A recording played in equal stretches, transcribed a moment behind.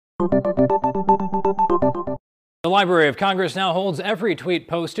The Library of Congress now holds every tweet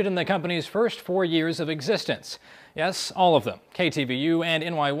posted in the company's first 4 years of existence. Yes, all of them. KTVU and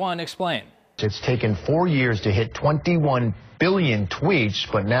NY1 explain. It's taken 4 years to hit 21 billion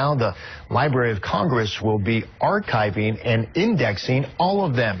tweets, but now the Library of Congress will be archiving and indexing all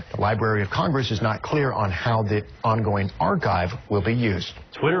of them. The Library of Congress is not clear on how the ongoing archive will be used.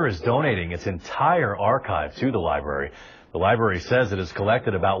 Twitter is donating its entire archive to the library. The library says it has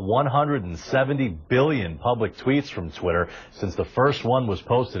collected about 170 billion public tweets from Twitter since the first one was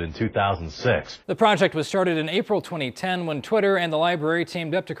posted in 2006. The project was started in April 2010 when Twitter and the library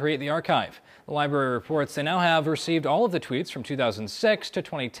teamed up to create the archive. The library reports they now have received all of the tweets from 2006 to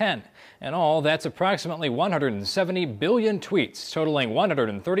 2010. In all, that's approximately 170 billion tweets, totaling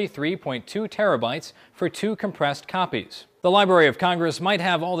 133.2 terabytes for 2 compressed copies. The Library of Congress might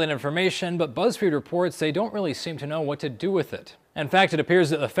have all that information, but BuzzFeed reports they don't really seem to know what to do with it. In fact, it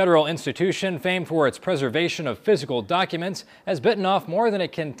appears that the federal institution, famed for its preservation of physical documents, has bitten off more than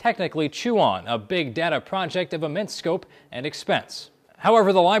it can technically chew on, a big data project of immense scope and expense.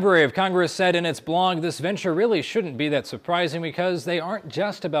 However, the Library of Congress said in its blog this venture really shouldn't be that surprising because they aren't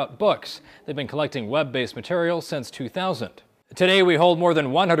just about books. They've been collecting web-based material since 2000. Today, we hold more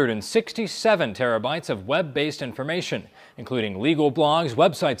than 167 terabytes of web-based information, including legal blogs,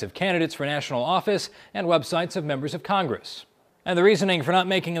 websites of candidates for national office, and websites of members of Congress. And the reasoning for not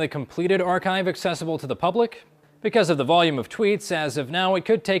making the completed archive accessible to the public? Because of the volume of tweets, as of now, it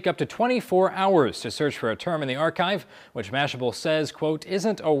could take up to 24 hours to search for a term in the archive, which Mashable says, quote,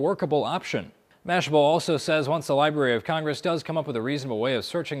 isn't a workable option. Mashable also says once the Library of Congress does come up with a reasonable way of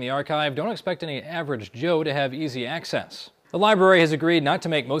searching the archive, don't expect any average Joe to have easy access. The library has agreed not to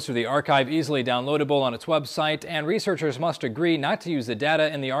make most of the archive easily downloadable on its website, and researchers must agree not to use the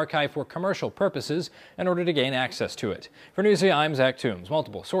data in the archive for commercial purposes in order to gain access to it. For Newsy, I'm Zach Toombs.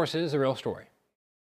 Multiple sources, a real story.